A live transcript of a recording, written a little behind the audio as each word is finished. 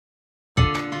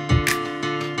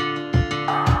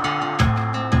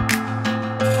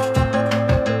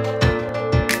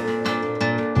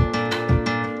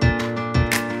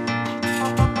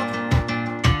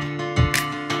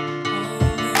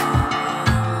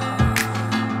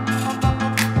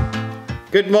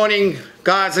Good morning,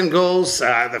 guys and girls.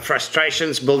 The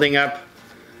frustrations building up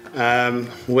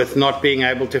with not being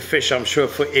able to fish, I'm sure,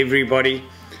 for everybody.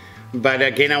 But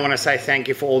again, I want to say thank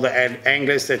you for all the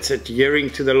anglers that's adhering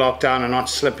to the lockdown and not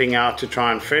slipping out to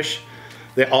try and fish.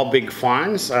 There are big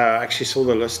fines. I actually saw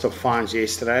the list of fines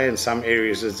yesterday. In some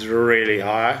areas it's really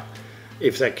high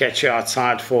if they catch you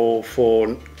outside for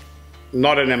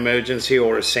not an emergency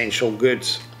or essential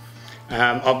goods.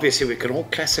 Obviously we can all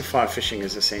classify fishing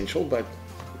as essential, but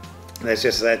that's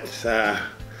just that's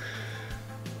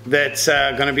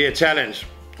going to be a challenge.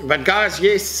 But guys,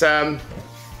 yes,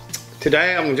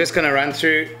 today I'm just going to run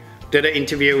through. Did an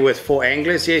interview with 4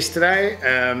 anglers yesterday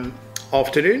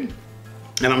afternoon,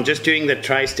 and I'm just doing the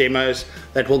trace demos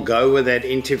that will go with that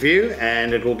interview,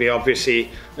 and it will be,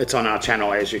 obviously it's on our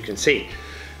channel, as you can see.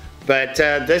 But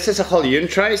this is a Galjoen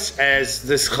Trace, as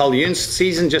this Galjoen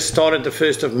season just started the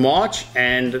 1st of March,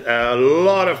 and a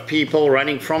lot of people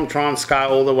running from Transkei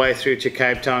all the way through to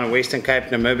Cape Town and Western Cape,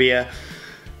 Namibia.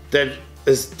 That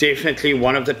is definitely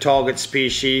one of the target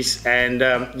species. And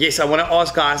yes, I want to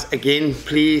ask guys again,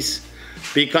 please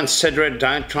be considerate.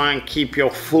 Don't try and keep your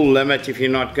full limit if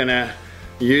you're not going to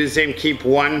use them. Keep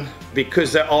one,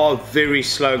 because they are very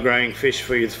slow growing fish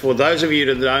for you. For those of you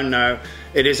that don't know,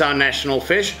 it is our national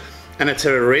fish, and it's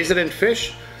a resident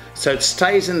fish, so it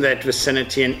stays in that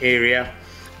vicinity and area.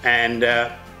 And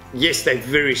yes, they're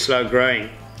very slow growing.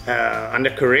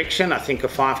 Under correction, I think a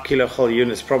 5 kilo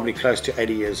Galjoen is probably close to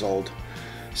 80 years old.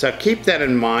 So keep that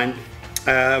in mind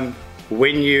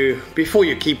before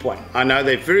you keep one. I know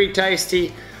they're very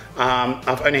tasty.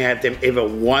 I've only had them ever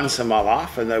once in my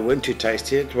life, and they weren't too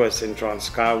tasty. It was in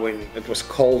Transkei when it was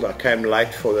cold. I came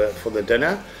late for the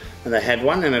dinner, and they had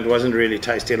one, and it wasn't really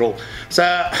tasty at all. So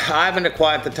I haven't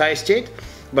acquired the taste yet,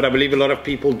 but I believe a lot of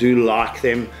people do like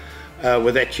them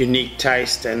with that unique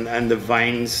taste and the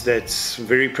veins that's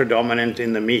very predominant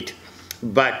in the meat.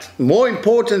 But more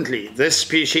importantly, this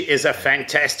species is a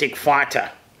fantastic fighter.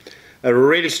 A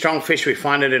really strong fish. We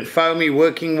find it in foamy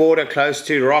working water close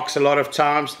to rocks a lot of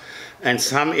times, and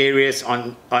some areas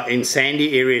in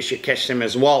sandy areas you catch them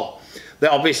as well. They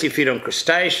obviously feed on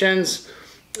crustaceans,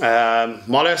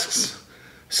 mollusks,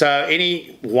 so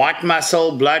any white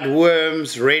mussel,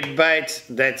 bloodworms, red bait,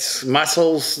 that's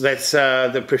mussels, that's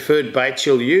the preferred bait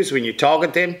you'll use when you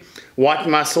target them. White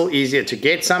mussel, easier to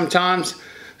get sometimes,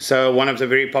 so one of the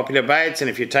very popular baits. And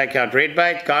if you take out red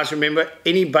bait, guys, remember,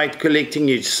 any bait collecting,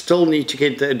 you still need to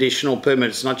get the additional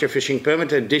permit. It's not your fishing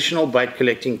permit, additional bait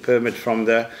collecting permit from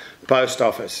the post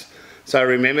office, so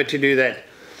remember to do that.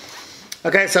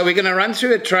 Okay, so we're going to run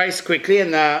through a trace quickly,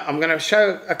 and I'm going to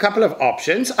show a couple of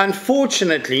options.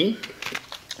 Unfortunately,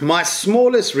 my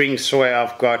smallest ring soy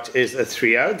I've got is a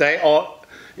 3.0. They are,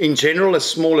 in general, a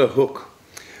smaller hook.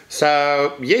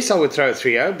 So, yes, I would throw a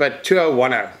 3.0, but 2.0,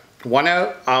 1.0.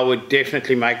 1.0, I would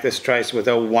definitely make this trace with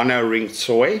a 1.0 ring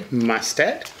soy, must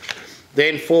add.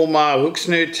 Then for my hook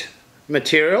snoot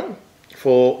material,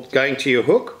 for going to your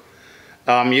hook,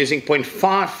 I'm using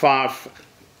 0.55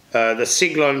 the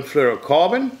Siglon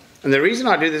fluorocarbon. And the reason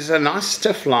I do this is a nice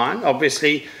stiff line.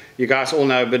 Obviously you guys all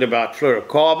know a bit about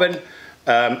fluorocarbon.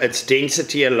 Its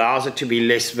density allows it to be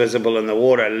less visible in the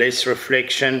water, less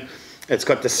reflection. It's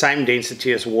got the same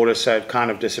density as water, so it kind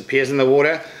of disappears in the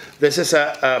water. This is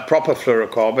a proper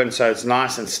fluorocarbon, so it's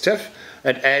nice and stiff.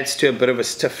 It adds to a bit of a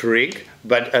stiff rig,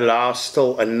 but allows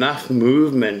still enough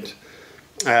movement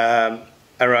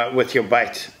with your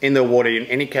bait in the water, in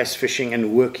any case fishing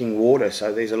in working water,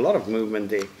 so there's a lot of movement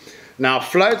there. Now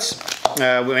floats,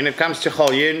 when it comes to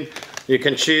Galjoen, you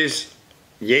can choose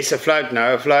yes a float,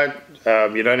 no a float.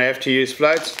 You don't have to use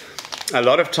floats. A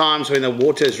lot of times when the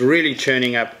water is really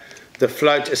churning up, the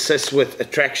float assists with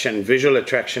attraction, visual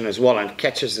attraction as well, and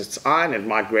catches its eye, and it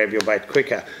might grab your bait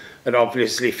quicker. It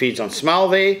obviously feeds on smell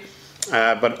there,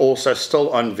 but also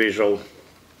still on visual,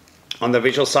 on the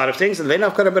visual side of things. And then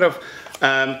I've got a bit of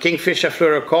Kingfisher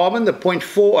fluorocarbon, the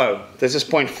 0.40. This is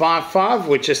 0.55,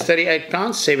 which is 38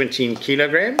 pounds, 17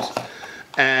 kilograms.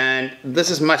 And this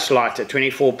is much lighter,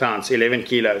 24 pounds, 11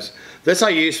 kilos. This I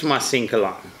use for my sinker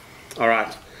line. All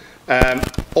right.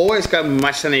 Always go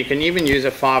much thinner. You can even use a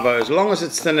 5.0 as long as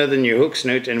it's thinner than your hook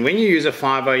snoot. And when you use a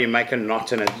 5.0, you make a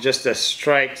knot in it, just a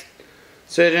straight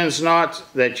surgeon's knot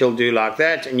that you'll do like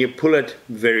that, and you pull it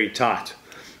very tight.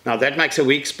 Now that makes a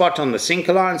weak spot on the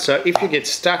sinker line, so if you get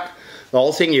stuck, the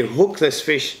whole thing, you hook this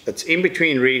fish, it's in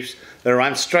between reefs, they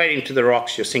run straight into the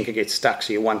rocks, your sinker gets stuck,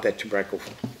 so you want that to break off.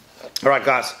 Alright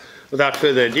guys, without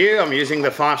further ado, I'm using the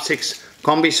 5.6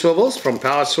 combi swivels from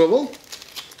Power Swivel.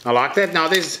 I like that. Now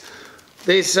there's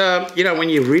you know, when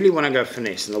you really want to go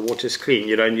finesse and the water's clean,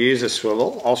 you don't use a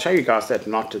swivel. I'll show you guys that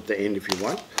knot at the end if you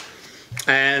want.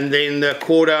 And then the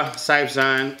quarter safe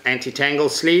zone anti-tangle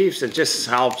sleeves. It just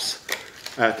helps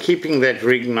keeping that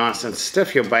rig nice and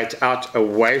stiff, your bait out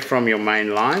away from your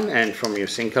main line and from your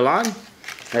sinker line.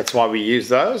 That's why we use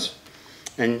those.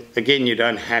 And again, you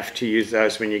don't have to use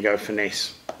those when you go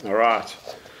finesse. All right.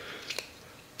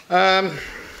 I'll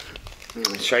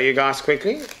show you guys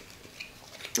quickly.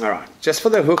 All right, just for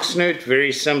the hook snoot,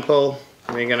 very simple.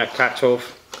 We're going to cut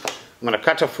off. I'm going to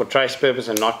cut off for trace purpose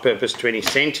and knot purpose 20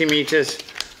 centimeters.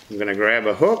 I'm going to grab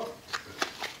a hook.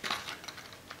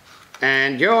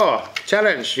 And your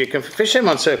challenge, you can fish them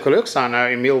on circle hooks. I know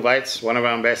Emil Bates, one of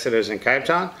our ambassadors in Cape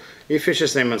Town, he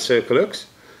fishes them on circle hooks.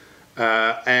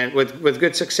 And with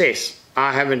good success.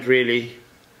 I haven't really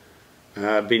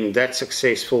been that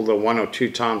successful the 1 or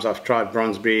 2 times I've tried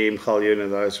bronze beam, Galjoen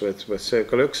and those with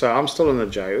circle hooks. So I'm still on the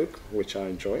J hook, which I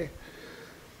enjoy.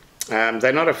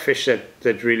 They're not a fish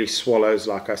that really swallows,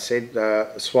 like I said,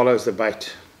 swallows the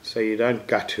bait. So you don't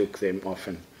gut hook them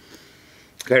often.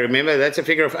 Okay, remember that's a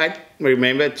figure of 8.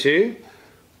 Remember to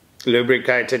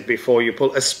lubricate it before you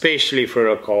pull, especially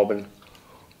fluorocarbon.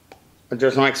 It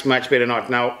just makes much better knot.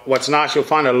 Now, what's nice, you'll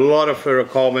find a lot of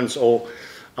fluorocarbons, or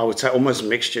I would say almost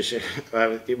mixtures.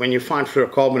 When you find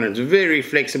fluorocarbon, it's very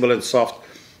flexible and soft.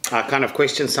 I kind of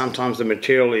question sometimes the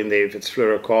material in there, if it's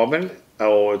fluorocarbon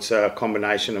or it's a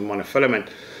combination of monofilament.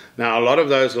 Now, a lot of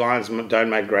those lines don't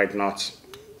make great knots.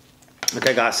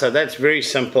 Okay, guys, so that's very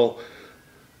simple.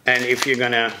 And if you're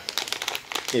gonna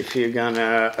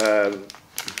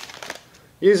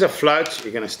use a float,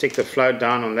 you're gonna stick the float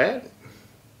down on that.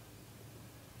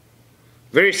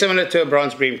 Very similar to a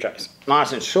bronze bream trace,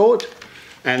 nice and short.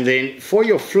 And then for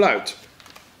your float,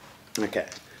 okay,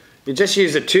 you just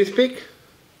use a toothpick,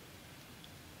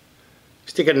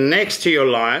 stick it next to your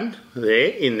line there,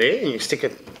 in there, and you stick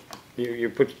it, you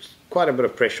put quite a bit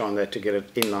of pressure on that to get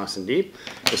it in nice and deep.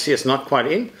 You'll see it's not quite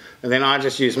in, and then I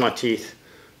just use my teeth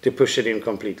to push it in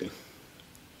completely.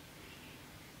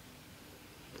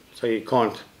 So you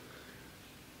can't,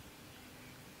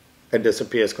 it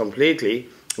disappears completely,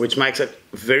 which makes it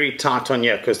very tight on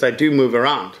here, because they do move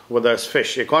around with those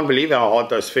fish. You can't believe how hard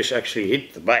those fish actually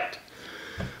hit the bait.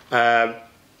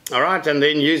 All right, and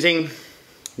then using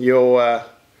your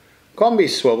combi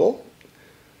swivel,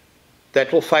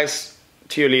 that will face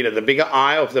to your leader. The bigger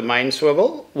eye of the main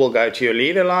swivel will go to your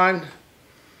leader line,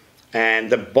 and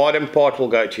the bottom part will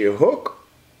go to your hook.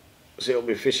 So you'll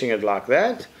be fishing it like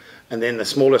that, and then the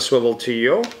smaller swivel to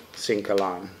your sinker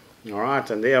line. All right,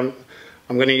 and then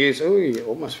I'm going to use, oh, you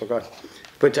almost forgot.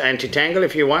 Put the anti-tangle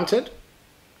if you want it.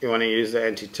 You want to use the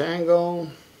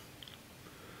anti-tangle.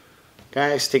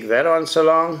 Okay, stick that on so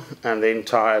long, and then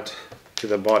tie it to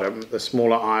the bottom, the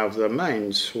smaller eye of the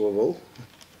main swivel,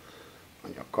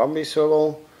 on your combi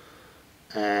swivel.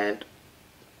 And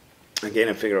again,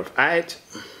 a figure of 8.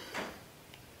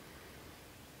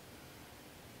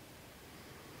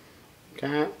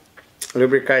 Okay,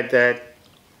 lubricate that.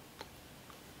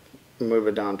 Move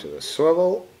it down to the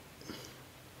swivel.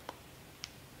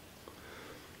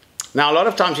 Now a lot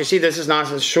of times you see this is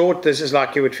nice and short. This is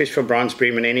like you would fish for bronze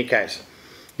bream in any case.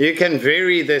 You can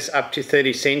vary this up to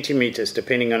 30 centimeters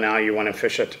depending on how you want to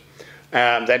fish it.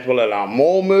 That will allow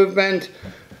more movement.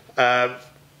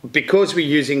 Because we're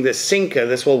using the sinker,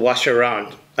 this will wash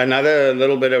around. Another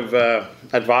little bit of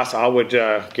advice I would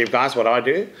give guys, what I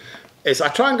do, is I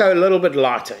try and go a little bit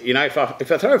lighter. You know, if I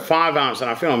throw 5 ounce and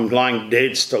I feel I'm lying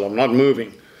dead still, I'm not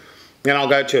moving, then I'll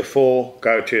go to a 4,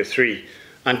 go to a 3,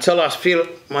 until I feel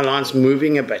my line's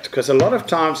moving a bit. Because a lot of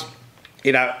times,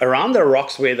 you know, around the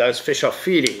rocks where those fish are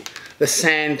feeding, the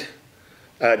sand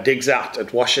digs out,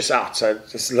 it washes out. So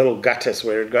this little gutters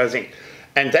where it goes in.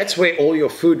 And that's where all your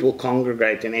food will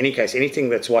congregate in any case, anything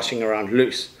that's washing around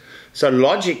loose. So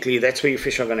logically, that's where your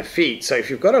fish are going to feed. So if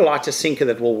you've got a lighter sinker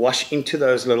that will wash into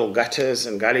those little gutters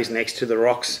and gullies next to the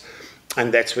rocks,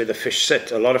 and that's where the fish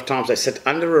sit. A lot of times they sit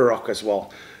under a rock as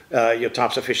well, your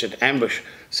types of fish at ambush.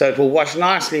 So it will wash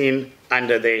nicely in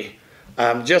under there.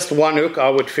 Just one hook, I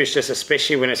would fish this,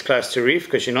 especially when it's close to reef,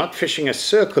 because you're not fishing a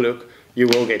circle hook, you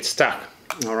will get stuck.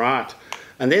 All right.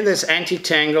 And then this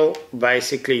anti-tangle,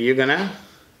 basically you're going to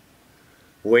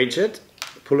wedge it,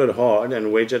 pull it hard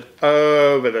and wedge it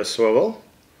over the swivel.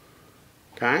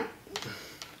 Okay.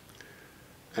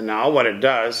 And now what it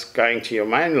does, going to your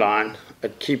main line,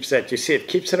 it keeps that, you see, it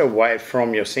keeps it away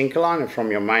from your sinker line and from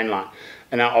your main line.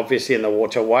 And now obviously in the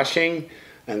water washing,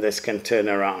 and this can turn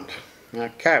around.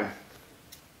 Okay.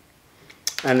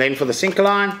 And then for the sinker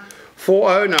line,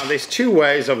 4-0. Now there's 2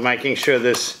 ways of making sure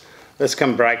this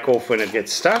can break off when it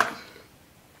gets stuck.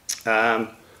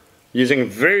 Using a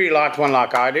very light one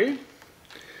like I do,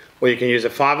 or you can use a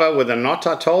 5-0 with a knot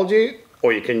I told you,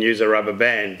 or you can use a rubber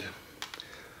band.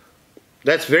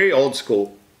 That's very old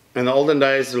school. In the olden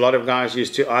days, a lot of guys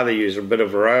used to either use a bit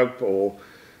of rope or,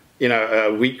 you know,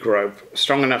 a weak rope,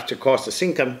 strong enough to cast a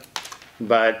sinker,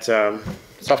 but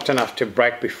soft enough to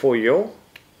break before your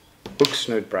hook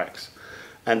snoot breaks.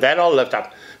 And that I'll lift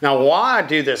up. Now, why I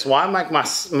do this, why I make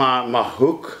my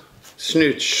hook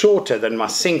snoot shorter than my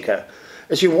sinker,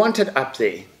 is you want it up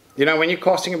there. You know, when you're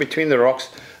casting it between the rocks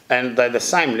and they're the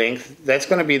same length, that's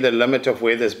going to be the limit of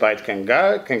where this bait can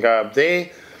go. It can go up there.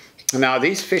 Now,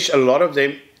 these fish, a lot of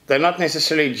them, they're not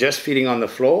necessarily just feeding on the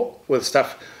floor with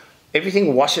stuff.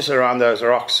 Everything washes around those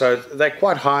rocks, so they're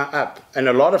quite high up. And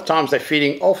a lot of times they're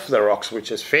feeding off the rocks,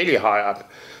 which is fairly high up.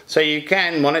 So you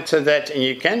can monitor that, and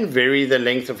you can vary the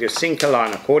length of your sinker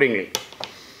line accordingly.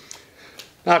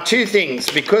 Now, two things.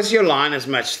 Because your line is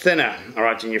much thinner, all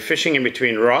right, and you're fishing in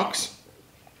between rocks,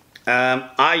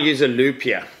 I use a loop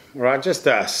here, all right, just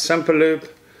a simple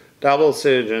loop, double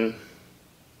surgeon.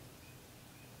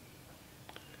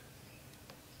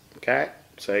 Okay,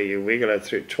 so you wiggle it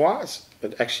through twice,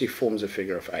 it actually forms a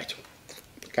figure of 8.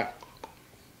 Okay.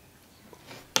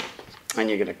 And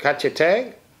you're going to cut your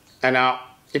tag. And now,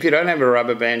 if you don't have a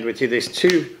rubber band with you, there's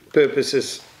two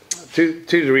purposes,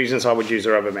 two reasons I would use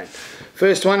a rubber band.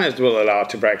 First one is it will allow it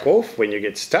to break off when you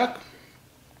get stuck.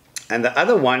 And the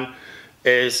other one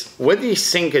is with these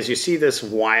sinkers, you see this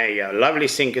wire here, lovely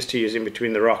sinkers to use in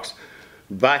between the rocks.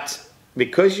 But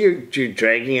because you're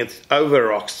dragging it over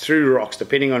rocks, through rocks,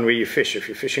 depending on where you fish, if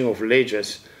you're fishing off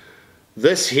ledges,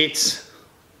 this hits,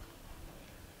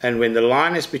 and when the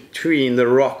line is between the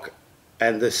rock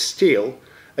and the steel,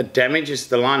 it damages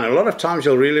the line. A lot of times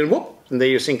you'll reel in, whoop, and there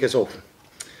your sinker's off.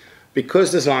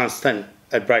 Because this line is thin,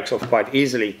 it breaks off quite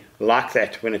easily, like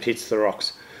that, when it hits the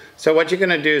rocks. So what you're going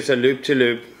to do is a loop to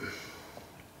loop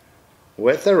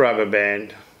with a rubber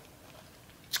band.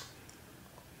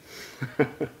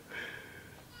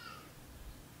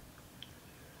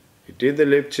 You do the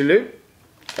loop to loop,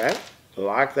 okay,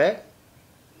 like that,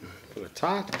 pull it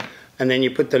tight, and then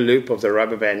you put the loop of the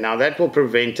rubber band. Now that will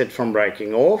prevent it from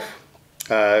breaking off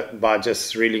by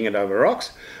just reeling it over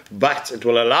rocks, but it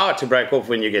will allow it to break off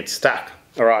when you get stuck.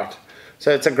 All right,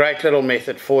 so it's a great little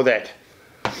method for that.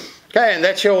 Okay, and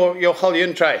that's your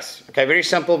Galjoen Trace. Okay, very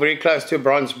simple, very close to a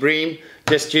bronze bream,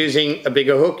 just using a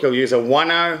bigger hook. You'll use a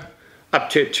 1/0 up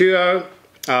to a 2/0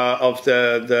 of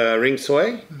the ring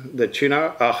soy, the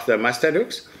tuna, the mustard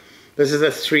hooks. This is a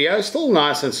 3/0, still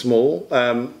nice and small,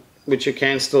 which you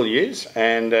can still use,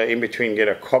 and in between get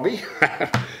a cobby.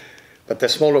 But the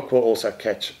small hook will also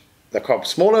catch the cob.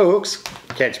 Smaller hooks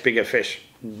catch bigger fish.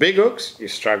 Big hooks, you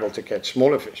struggle to catch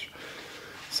smaller fish.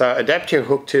 So adapt your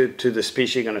hook to the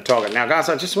species you're going to target. Now guys,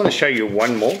 I just want to show you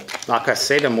one more. Like I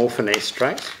said, a more finesse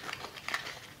trace.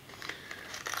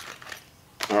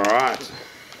 Alright.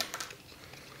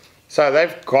 So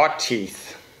they've got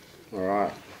teeth.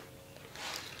 Alright.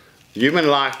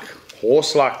 Human-like,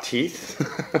 horse-like teeth.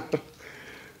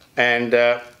 And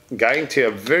going to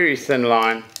a very thin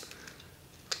line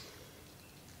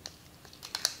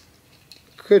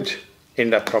could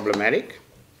end up problematic.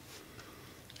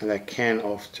 And they can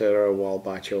after a while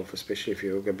bite you off, especially if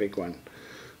you hook a big one.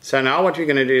 So now what we're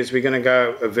going to do is we're going to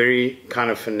go a very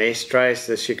kind of finesse trace.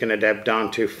 This you can adapt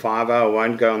down to 5/0. I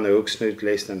won't go on the hook snoot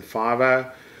less than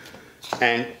 5/0.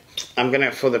 And I'm going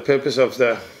to, for the purpose of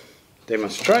the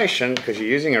demonstration, because you're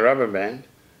using a rubber band,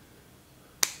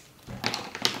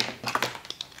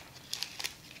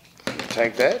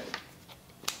 take that.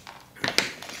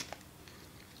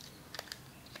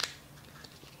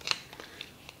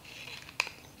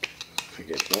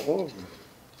 Get more.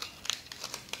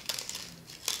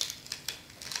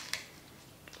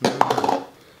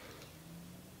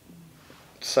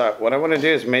 So what I want to do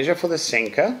is measure for the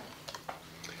sinker,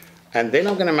 and then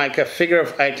I'm going to make a figure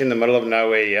of 8 in the middle of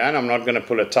nowhere here, and I'm not going to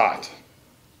pull it tight.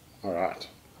 All right.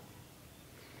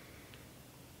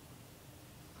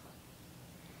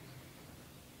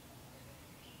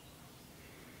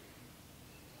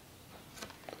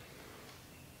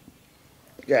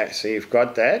 Okay, so you've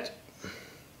got that.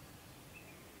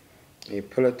 You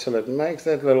pull it till it makes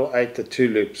that little 8 to 2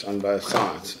 loops on both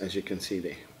sides, as you can see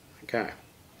there. Okay.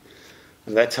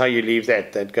 And that's how you leave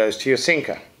that. That goes to your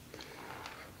sinker.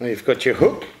 Now you've got your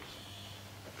hook.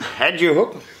 Had your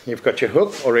hook. You've got your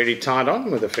hook already tied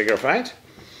on with a figure of 8.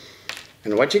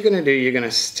 And what you're going to do, you're going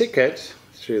to stick it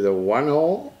through the one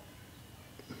hole,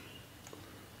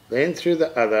 then through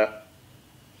the other.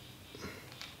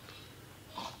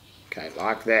 Okay,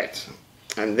 like that.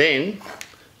 And then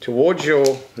towards your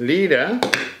leader,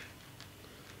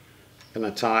 I'm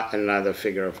going to tie another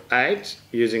figure of 8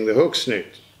 using the hook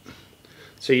snoot.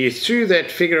 So you threw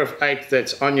that figure of 8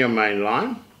 that's on your main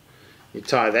line, you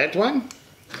tie that one,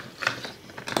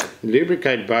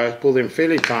 lubricate both, pull them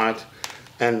fairly tight,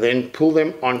 and then pull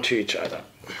them onto each other.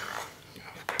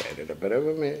 I've created a bit of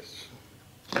a mess.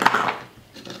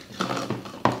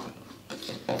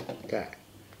 Okay.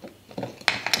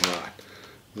 Right.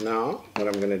 Now, what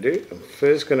I'm going to do, I'm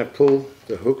first going to pull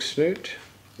the hook snoot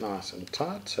nice and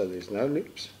tight so there's no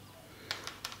loops.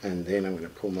 And then I'm going to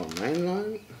pull my main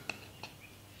line.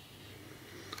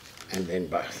 And then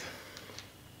both.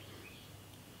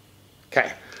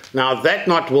 Okay. Now that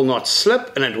knot will not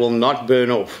slip and it will not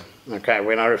burn off. Okay,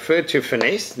 when I refer to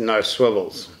finesse, no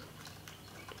swivels.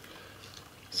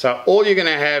 So all you're going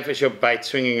to have is your bait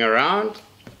swinging around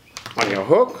on your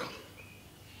hook.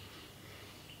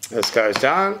 This goes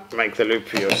down, make the loop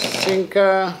for your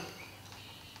sinker.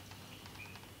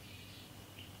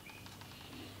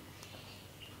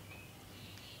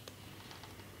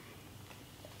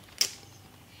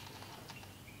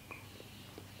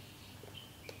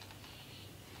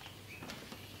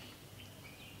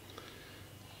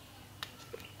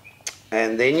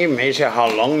 And then you measure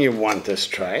how long you want this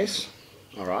trace,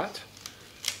 all right?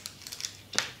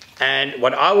 And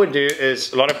what I would do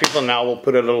is, a lot of people now will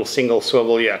put a little single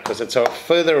swivel here because it's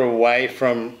further away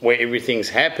from where everything's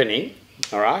happening,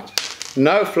 all right?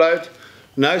 No float,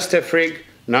 no stiff rig,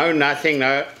 no nothing,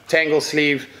 no tangle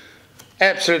sleeve.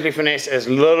 Absolutely finesse as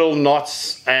little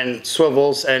knots and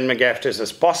swivels and McGafters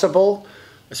as possible,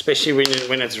 especially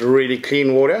when it's really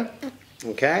clean water.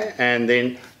 Okay, and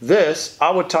then this I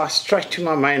would tie straight to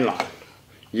my main line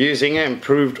using an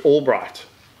improved Albright.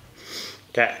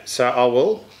 Okay, so I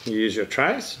will use your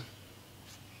trace.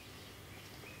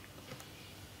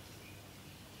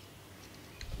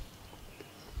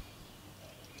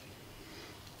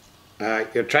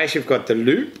 Your trace, you've got the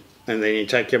loop, and then you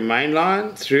take your main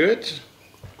line through it.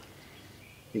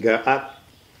 You go up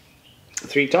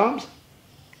 3 times.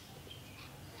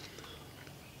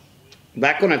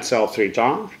 Back on itself 3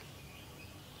 times.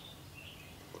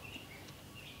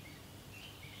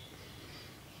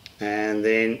 And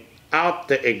then out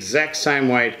the exact same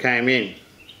way it came in.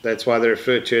 That's why they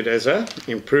refer to it as a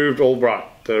improved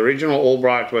Albright. The original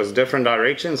Albright was different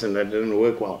directions and that didn't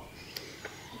work well.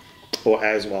 Or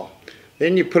as well.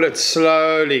 Then you pull it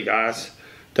slowly, guys.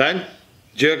 Don't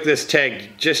jerk this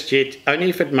tag just yet. Only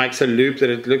if it makes a loop that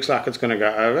it looks like it's going to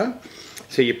go over.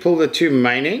 So you pull the 2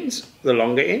 main ends, the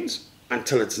longer ends,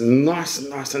 until it's nice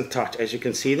and tight, as you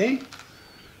can see there.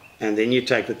 And then you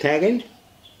take the tag end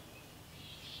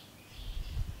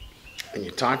and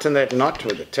you tighten that knot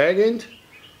with the tag end,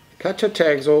 cut your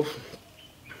tags off,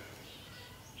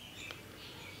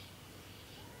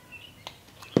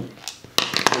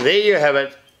 and there you have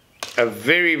it, a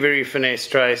very finesse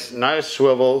trace, no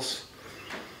swivels,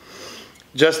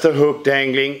 just the hook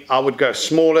dangling. I would go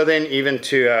smaller then, even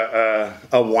to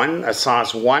a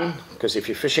size 1, because if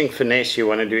you're fishing finesse you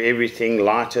want to do everything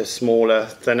lighter, smaller,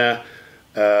 thinner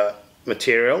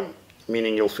material,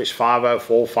 meaning you'll fish 5/0,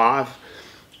 4/5,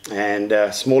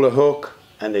 and smaller hook,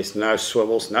 and there's no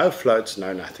swivels, no floats,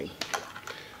 no nothing.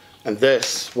 And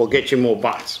this will get you more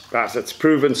bites. Guys, it's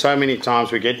proven so many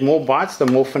times we get more bites the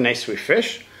more finesse we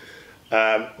fish,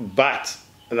 but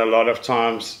and a lot of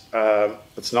times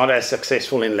it's not as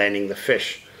successful in landing the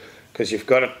fish because you've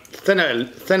got a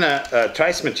thinner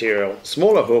trace material,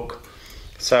 smaller hook.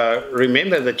 So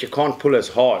remember that you can't pull as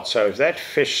hard. So if that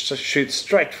fish shoots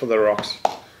straight for the rocks,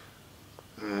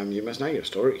 you must know your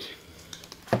story.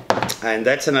 And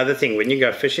that's another thing. When you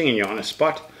go fishing and you're on a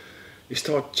spot, you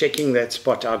start checking that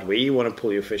spot out, where you want to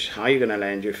pull your fish, how you're going to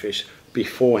land your fish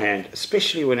beforehand,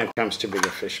 especially when it comes to bigger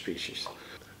fish species.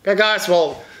 Okay guys,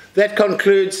 well, that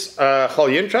concludes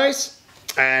Galjoen Trace,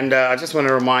 and I just want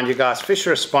to remind you guys, fish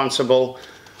responsible.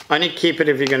 Only keep it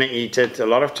if you're going to eat it. A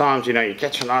lot of times, you know, you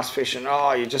catch a nice fish and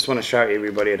you just want to show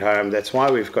everybody at home. That's why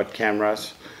we've got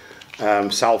cameras,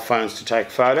 cell phones to take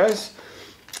photos,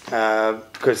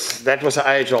 because that was an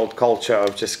age-old culture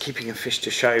of just keeping a fish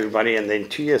to show everybody, and then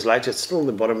 2 years later it's still in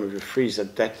the bottom of your freezer.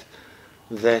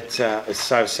 That is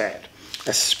so sad,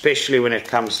 especially when it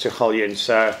comes to Galjoen.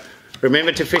 So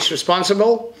remember to fish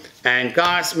responsible, and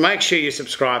guys, make sure you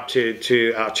subscribe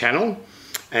to our channel,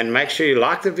 and make sure you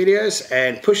like the videos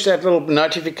and push that little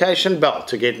notification bell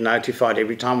to get notified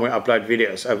every time we upload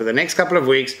videos. Over the next couple of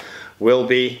weeks we'll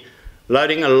be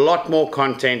loading a lot more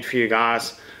content for you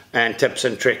guys and tips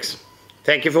and tricks.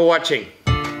 Thank you for watching.